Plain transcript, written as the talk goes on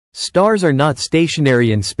Stars are not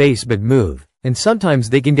stationary in space but move, and sometimes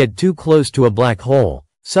they can get too close to a black hole,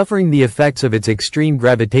 suffering the effects of its extreme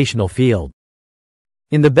gravitational field.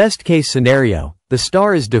 In the best-case scenario, the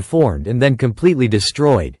star is deformed and then completely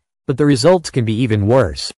destroyed, but the results can be even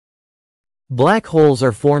worse. Black holes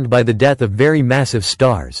are formed by the death of very massive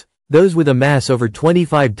stars, those with a mass over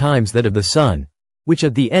 25 times that of the Sun, which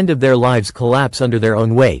at the end of their lives collapse under their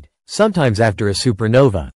own weight, sometimes after a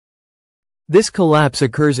supernova. This collapse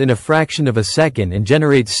occurs in a fraction of a second and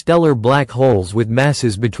generates stellar black holes with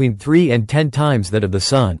masses between 3 and 10 times that of the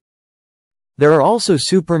Sun. There are also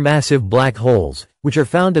supermassive black holes, which are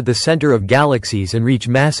found at the center of galaxies and reach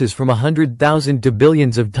masses from 100,000 to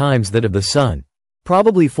billions of times that of the Sun,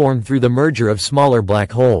 probably formed through the merger of smaller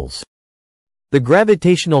black holes. The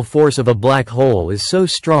gravitational force of a black hole is so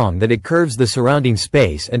strong that it curves the surrounding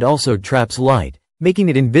space and also traps light, making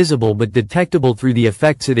it invisible but detectable through the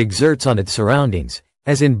effects it exerts on its surroundings,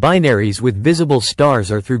 as in binaries with visible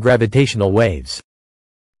stars or through gravitational waves.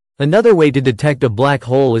 Another way to detect a black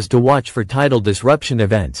hole is to watch for tidal disruption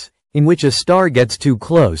events, in which a star gets too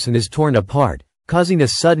close and is torn apart, causing a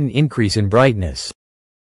sudden increase in brightness.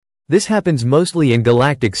 This happens mostly in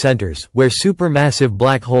galactic centers, where supermassive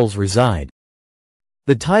black holes reside.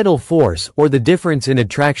 The tidal force, or the difference in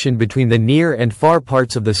attraction between the near and far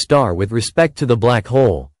parts of the star with respect to the black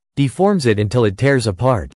hole, deforms it until it tears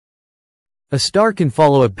apart. A star can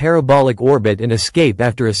follow a parabolic orbit and escape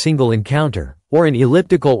after a single encounter, or an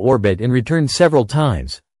elliptical orbit and return several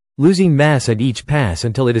times, losing mass at each pass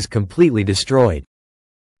until it is completely destroyed.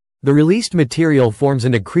 The released material forms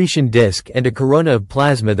an accretion disk and a corona of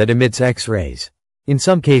plasma that emits X-rays. In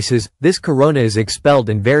some cases, this corona is expelled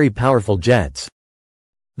in very powerful jets.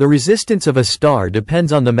 The resistance of a star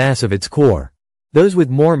depends on the mass of its core. Those with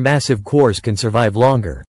more massive cores can survive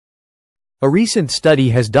longer. A recent study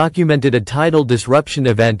has documented a tidal disruption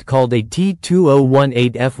event called a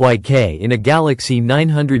T2018 FYK in a galaxy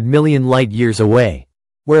 900 million light-years away,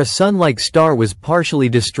 where a Sun-like star was partially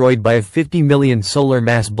destroyed by a 50 million solar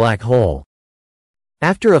mass black hole.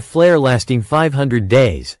 After a flare lasting 500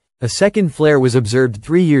 days, a second flare was observed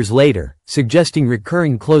 3 years later, suggesting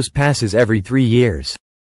recurring close passes every 3 years.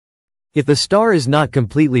 If the star is not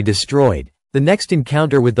completely destroyed, the next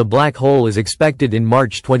encounter with the black hole is expected in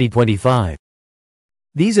March 2025.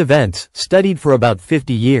 These events, studied for about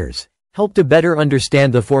 50 years, help to better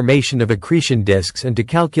understand the formation of accretion disks and to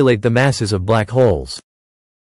calculate the masses of black holes.